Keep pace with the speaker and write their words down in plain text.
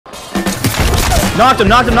Knocked him.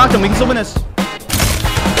 We can still win this.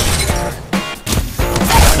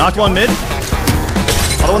 Knocked one mid.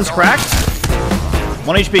 Other one's cracked.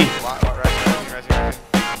 1 HP.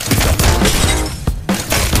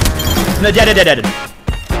 No, dead.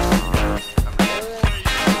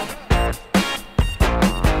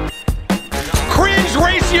 Cringe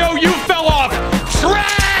ratio, you fell off.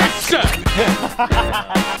 Trash!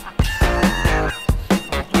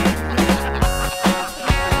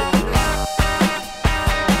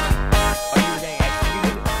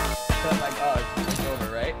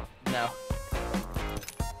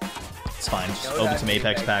 It's fine. Just open some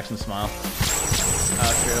Apex packs and smile.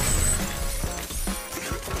 Oh, true.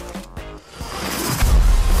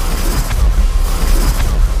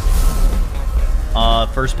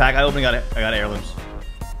 First pack I opened, I got heirlooms.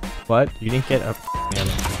 What? You didn't get a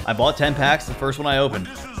I bought 10 packs. The first one I opened.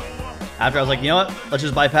 After I was like, you know what? Let's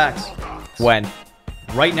just buy packs. When?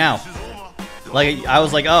 Right now. Like I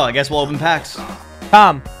was like, oh, I guess we'll open packs.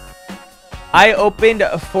 Tom, I opened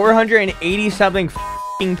 480 something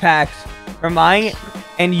packs from mine,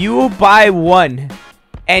 and you will buy one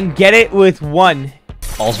and get it with one.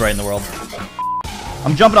 All's right in the world.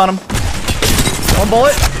 I'm jumping on him. One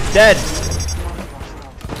bullet, dead.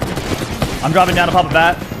 I'm dropping down to pop a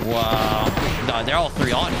bat. Wow. No, they're all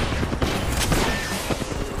 3 on.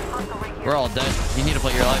 We're all dead. You need to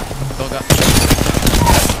play your life. Go.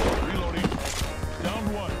 Reloading.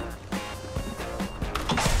 Down 1.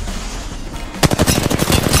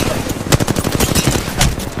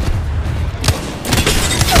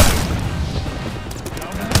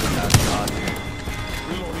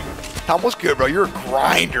 Tom, what's good, bro? You're a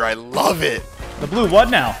grinder. I love it. The blue, what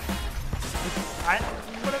now?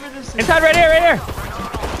 Whatever this is. Inside, right here.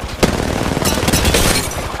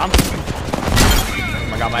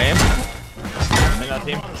 I got my aim.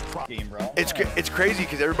 Game, bro. It's crazy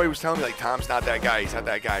because everybody was telling me like Tom's not that guy. He's not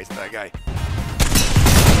that guy. He's not that guy.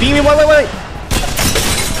 Beam me, wait.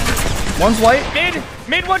 One's white.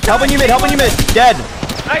 Mid one. Helping you mid. Dead.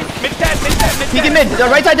 Nice. Mid dead. Peeking mid.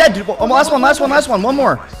 Right side dead. Last one. One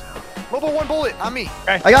more. Mobile, 1 bullet on me.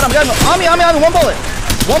 I got him. On me. 1 bullet.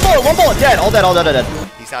 One bullet. Dead. All dead.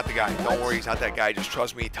 He's not the guy. Don't worry, he's not that guy. Just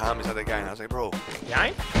trust me. Tom is not that guy. And I was like, bro.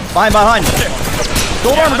 Behind.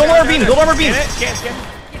 Gold armor beam. Can.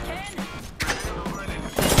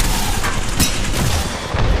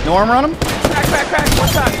 No armor on him? Crack. One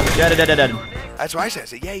shot. Dead. That's what I said. I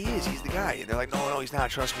said, yeah, he is. He's the guy. And they're like, no, he's not.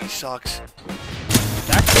 Trust me. He sucks.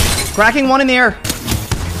 Cracking one in the air.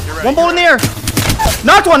 Right, one bullet in the air.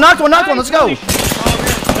 Knocked one. Let's go. One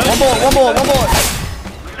bullet.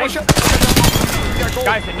 Nice.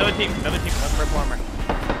 Guys, another team. One purple armor.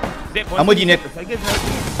 I'm with you, Nick. Another team.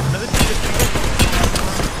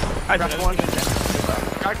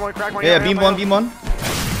 Crack one. Yeah, beam one.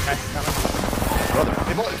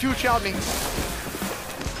 They both 2 shot me.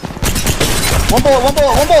 One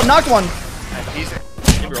bullet. Knocked one. Easy.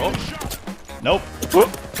 Nope. The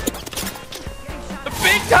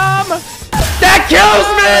big Tom. That kills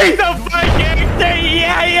me. That's a fun character.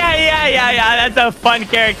 Yeah. That's a fun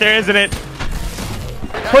character, isn't it?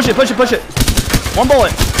 Push it. One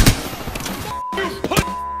bullet.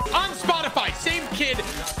 On Spotify, same kid.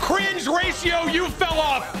 Cringe ratio, you fell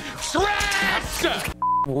off. Trash!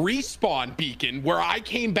 Respawn beacon where I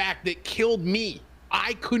came back that killed me.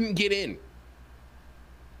 I couldn't get in.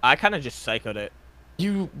 I kind of just psychoed it.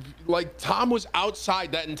 Tom was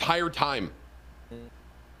outside that entire time.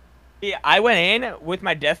 Yeah, I went in with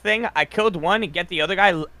my death thing. I killed one and get the other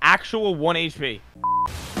guy actual 1 HP.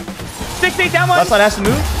 6-8 down one. Left side has to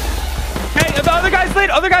move. Hey, the other guy's lit.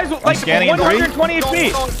 Other guy's like scanning 120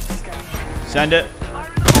 HP. Send it.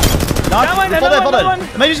 Down one.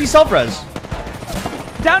 It might just be self-res.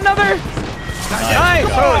 Down another. Nice.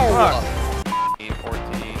 Holy fuck.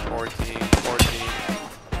 14.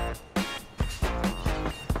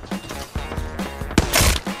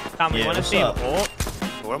 Tom, we want to see up? an ult.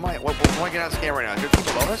 What am I getting on scan right now? Is there a team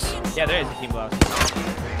below us? Yeah, there is a team below us.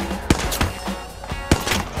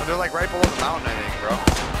 Oh, they're like right below the mountain, I think, bro.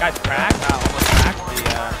 Guys, crack. Almost cracked.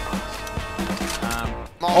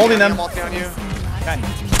 Holding them. Multi on you. Okay.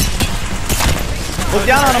 Look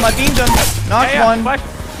down on him. I beamed him. Knocked one. Flash.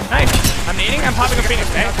 Nice. I'm nading. I'm popping a phoenix.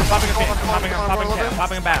 Okay? I'm popping a phoenix. I'm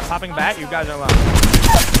popping a bat. You guys are alone.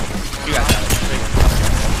 You guys got it.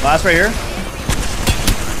 Last right here.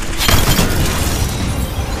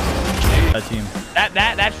 That team.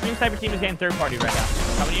 That stream sniper team is getting third party right now.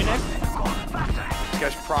 Coming to you, Nick. These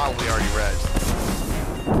guys probably already rezzed.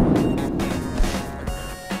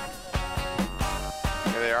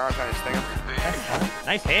 There they are. I'm trying to sting them.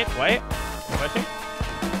 Nice hit. Wait. Pushing.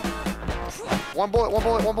 One bullet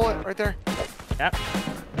right there. Yep.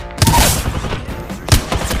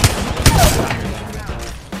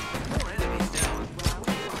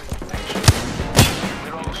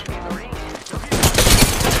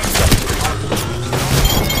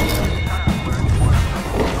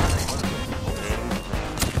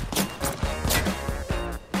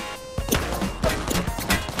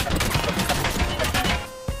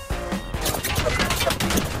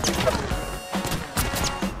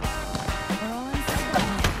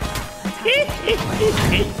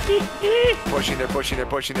 They're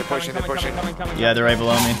pushing. Coming. Yeah, they're right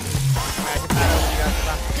below me.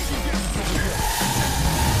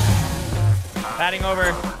 Batting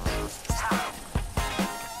over.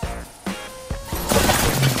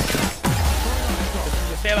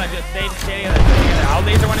 Just stay alive. Just stay together. I'll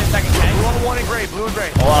laser one in a second, okay? Blue on one in gray. Blue and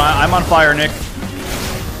gray. Hold on, I'm on fire, Nick.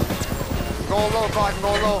 Go low, Cloak.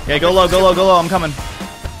 Go low. Okay, go low. I'm coming.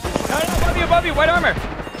 No, above you. White armor.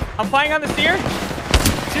 I'm flying on the steer.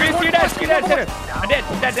 Steer dead. I'm dead.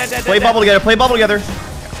 Play bubble together.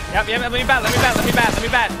 Yep. Let me bat.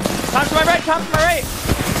 Tom to my right.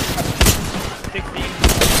 16.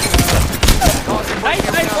 Nice.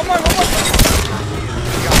 One more.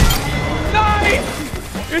 Nice.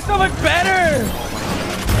 You're so much better.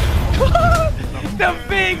 The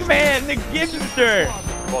big man, the gipster.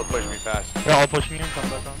 Both push me fast. They're all pushing you. Come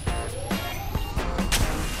back on.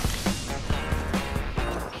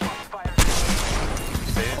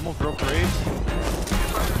 Almost broke grade.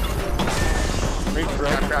 I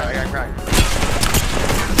got cracked.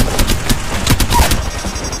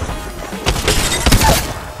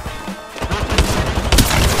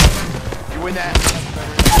 You win that.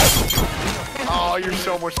 Oh, you're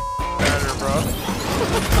so much better, bro.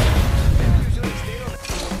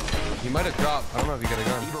 You might have dropped. I don't know if you got a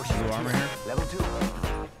gun. Blue armor here. Level 2.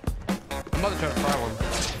 I'm about to try to fire one.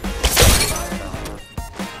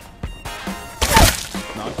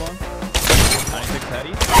 Knock one. 96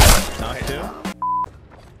 Teddy. Knock two.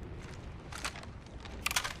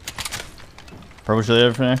 Purple should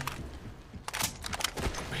have from there.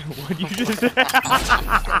 What you just say?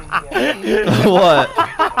 What?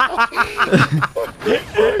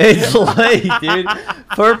 It's late, dude.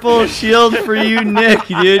 Purple shield for you, Nick,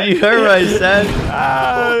 dude. You heard what I said?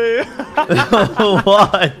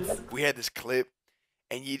 What? We had this clip,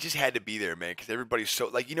 and you just had to be there, man, because everybody's so,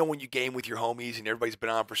 like, you know when you game with your homies and everybody's been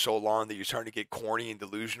on for so long that you're starting to get corny and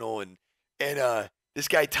delusional, and this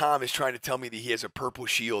guy Tom is trying to tell me that he has a purple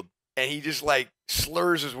shield, and he just, like,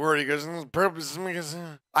 slurs his word. He goes, purple.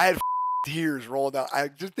 I had tears roll down. I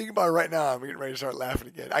just think about it right now. I'm getting ready to start laughing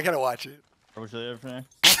again. I gotta watch it. Purple should have from there.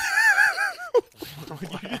 Oh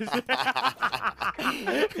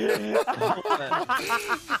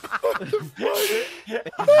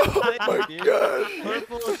my god.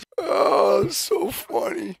 Oh, it's so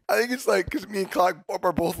funny. I think it's like, because me and Cloak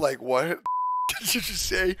are both like, what did you just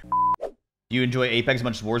say? Do you enjoy Apex as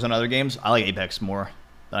much as Warzone and other games? I like Apex more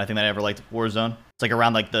than I think that I ever liked Warzone. It's like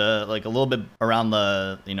around like a little bit around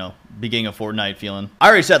the, you know, beginning of Fortnite feeling. I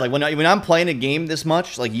already said, like, when I'm playing a game this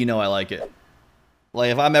much, like, you know I like it.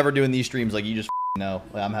 Like, if I'm ever doing these streams, like, you just know,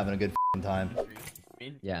 like, I'm having a good time.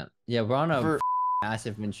 Yeah, we're on a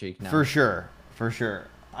massive win streak now. For sure.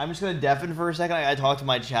 I'm just gonna deafen for a second. I gotta talk to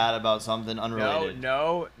my chat about something unrelated.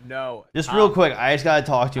 No. Just real quick, I just gotta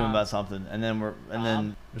talk to him about something, and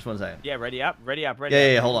then just 1 second. Yeah, ready up.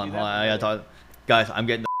 Yeah. Hold on. I gotta talk. Guys, I'm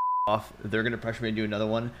getting the off. They're gonna pressure me to do another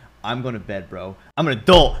one. I'm going to bed, bro. I'm an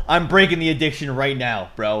adult. I'm breaking the addiction right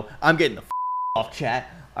now, bro. I'm getting the off, chat.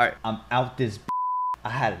 All right, I'm out this. I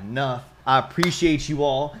had enough. I appreciate you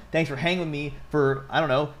all. Thanks for hanging with me for, I don't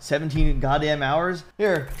know, 17 goddamn hours.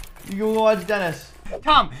 Here, you go watch Dennis.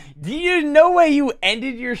 Tom, do you know way you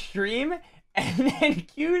ended your stream and then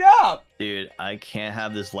queued up? Dude, I can't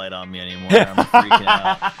have this light on me anymore. I'm freaking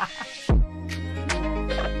out.